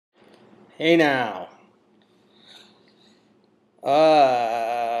Hey now.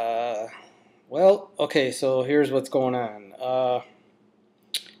 Well, okay, so here's what's going on.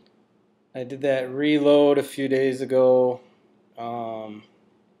 I did that reload a few days ago, and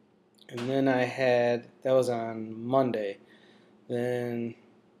then that was on Monday. Then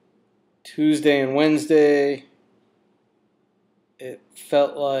Tuesday and Wednesday, it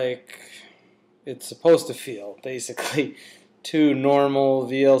felt like it's supposed to feel, basically. 2 normal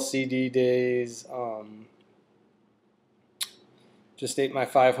VLCD days. Just ate my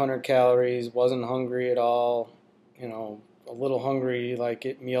 500 calories, wasn't hungry at all, a little hungry like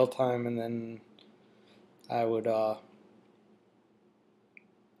at mealtime, and then I would,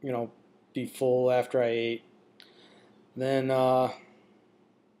 be full after I ate. Then,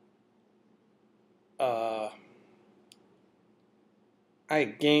 I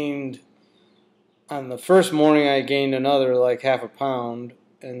gained, on the first morning, I gained another like half a pound,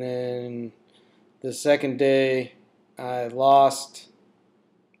 and then the second day, I lost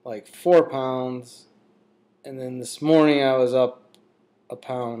like 4 pounds, and then this morning I was up a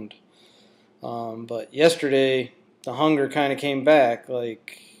pound. But yesterday, the hunger kind of came back,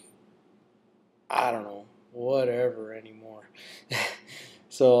 like, I don't know, whatever anymore.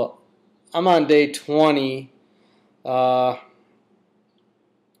 So I'm on day 20. I'm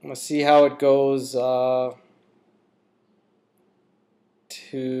going to see how it goes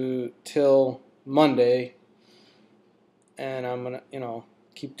till Monday. And I'm going to,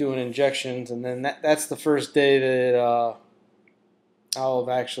 keep doing injections. And then that's the first day that I'll have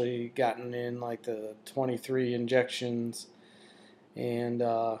actually gotten in like the 23 injections and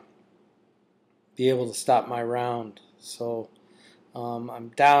be able to stop my round. So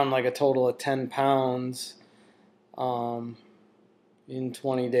I'm down like a total of 10 pounds in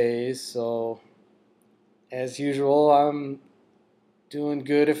 20 days. So as usual, I'm doing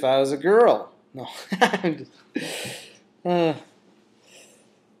good if I was a girl. No,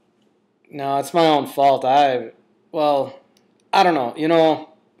 no, it's my own fault. I don't know.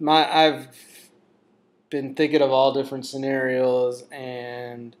 I've been thinking of all different scenarios,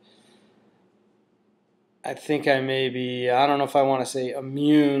 and I think I may be, I don't know if I want to say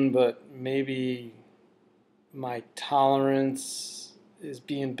immune, but maybe my tolerance is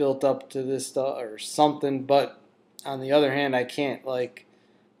being built up to this stuff or something. But on the other hand, I can't like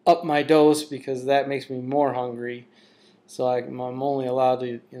up my dose because that makes me more hungry. So I'm only allowed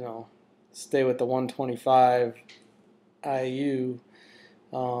to, stay with the 125 IU.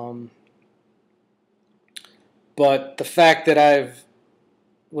 But the fact that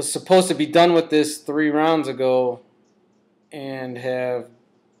was supposed to be done with this 3 rounds ago and have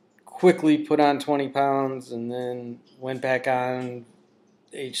quickly put on 20 pounds and then went back on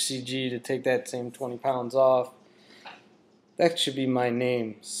Hcg to take that same 20 pounds off, that should be my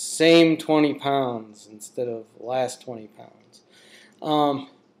name. Same 20 pounds instead of last 20 pounds.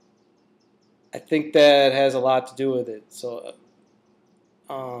 I think that has a lot to do with it. So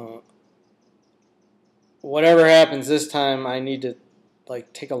whatever happens this time, I need to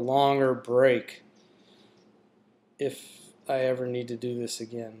like take a longer break if I ever need to do this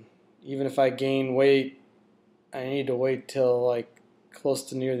again. Even if I gain weight, I need to wait till like close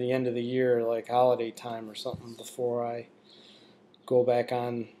to near the end of the year, like holiday time or something, before I go back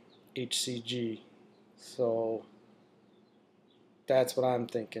on Hcg. So that's what I'm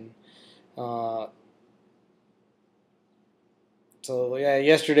thinking. So yeah,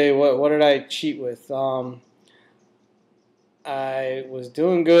 yesterday, what did I cheat with? I was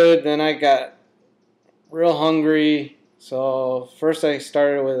doing good, then I got real hungry. So first I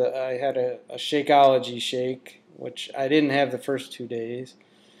started with, I had a Shakeology shake, which I didn't have the first 2 days.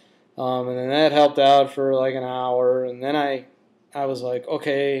 And then that helped out for like an hour. And then I was like,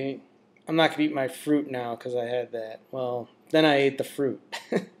 okay, I'm not going to eat my fruit now because I had that. Well, then I ate the fruit.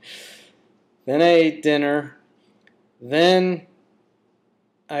 Then I ate dinner. Then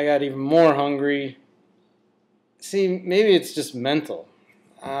I got even more hungry. See, maybe it's just mental.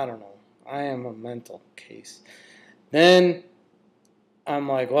 I don't know. I am a mental case. Then I'm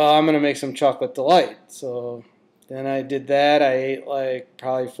like, well, I'm going to make some chocolate delight. So then I did that. I ate like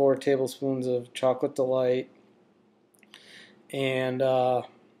probably 4 tablespoons of chocolate delight. And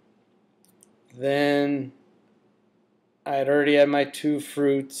then I had already had my 2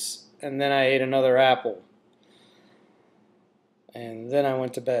 fruits. And then I ate another apple. And then I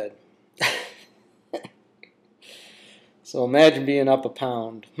went to bed. So imagine being up a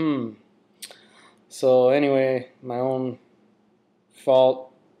pound. So anyway, my own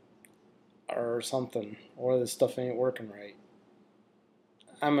fault or something. Or this stuff ain't working right.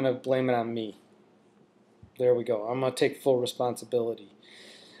 I'm going to blame it on me. There we go. I'm going to take full responsibility.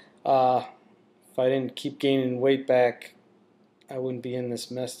 If I didn't keep gaining weight back, I wouldn't be in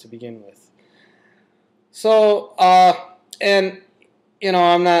this mess to begin with. So, and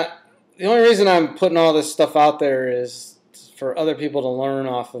I'm not. The only reason I'm putting all this stuff out there is for other people to learn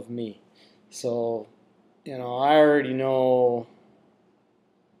off of me. So, I already know,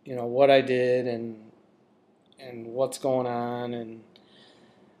 what I did and what's going on, and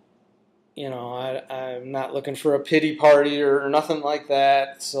I'm not looking for a pity party or nothing like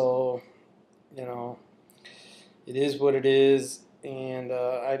that. So, it is what it is, and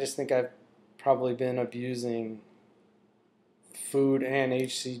I just think I've probably been abusing food and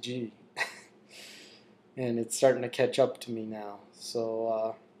HCG, and it's starting to catch up to me now.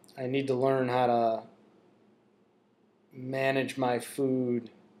 So I need to learn how to manage my food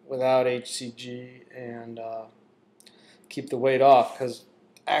without HCG and keep the weight off, because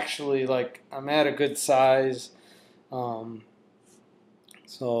actually, like, I'm at a good size. So,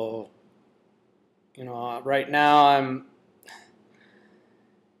 right now I'm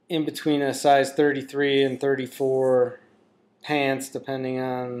in between a size 33 and 34 pants, depending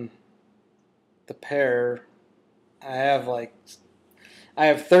on the pair. I have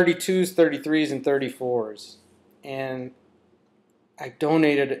 32s, 33s, and 34s, and I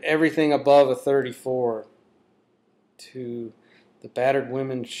donated everything above a 34 to the battered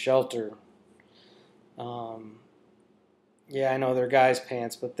women's shelter. Yeah, I know they're guys'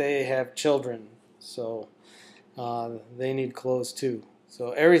 pants, but they have children, so they need clothes too.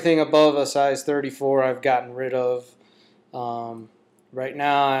 So everything above a size 34 I've gotten rid of. Right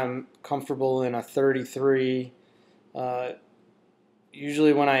now I'm comfortable in a 33.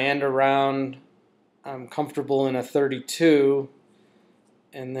 Usually when I end a round, I'm comfortable in a 32.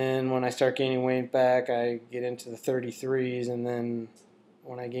 And then when I start gaining weight back, I get into the 33s. And then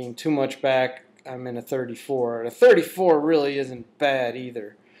when I gain too much back, I'm in a 34. A 34 really isn't bad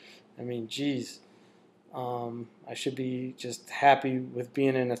either. I mean, geez. I should be just happy with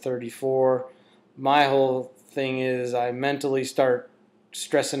being in a 34. My whole thing is I mentally start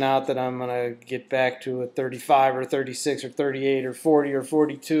stressing out that I'm going to get back to a 35 or 36 or 38 or 40 or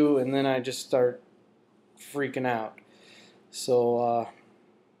 42, and then I just start freaking out. So,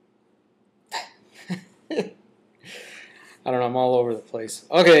 I don't know, I'm all over the place.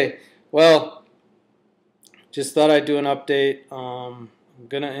 Okay, well, just thought I'd do an update. I'm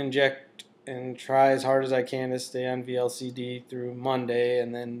going to inject and try as hard as I can to stay on Vlcd through Monday,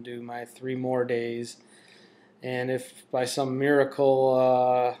 and then do my 3 more days. And if by some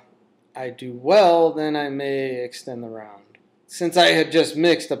miracle I do well, then I may extend the round. Since I had just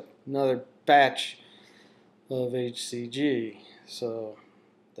mixed another batch of HCG. So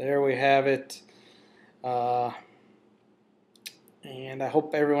there we have it. And I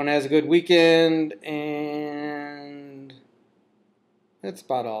hope everyone has a good weekend, and that's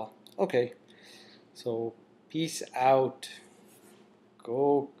about all. Okay, so peace out.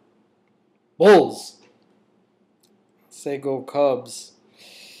 Go Bulls. Say go Cubs.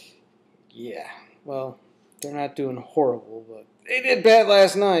 Yeah, well, they're not doing horrible, but they did bad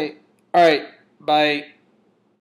last night. All right, bye.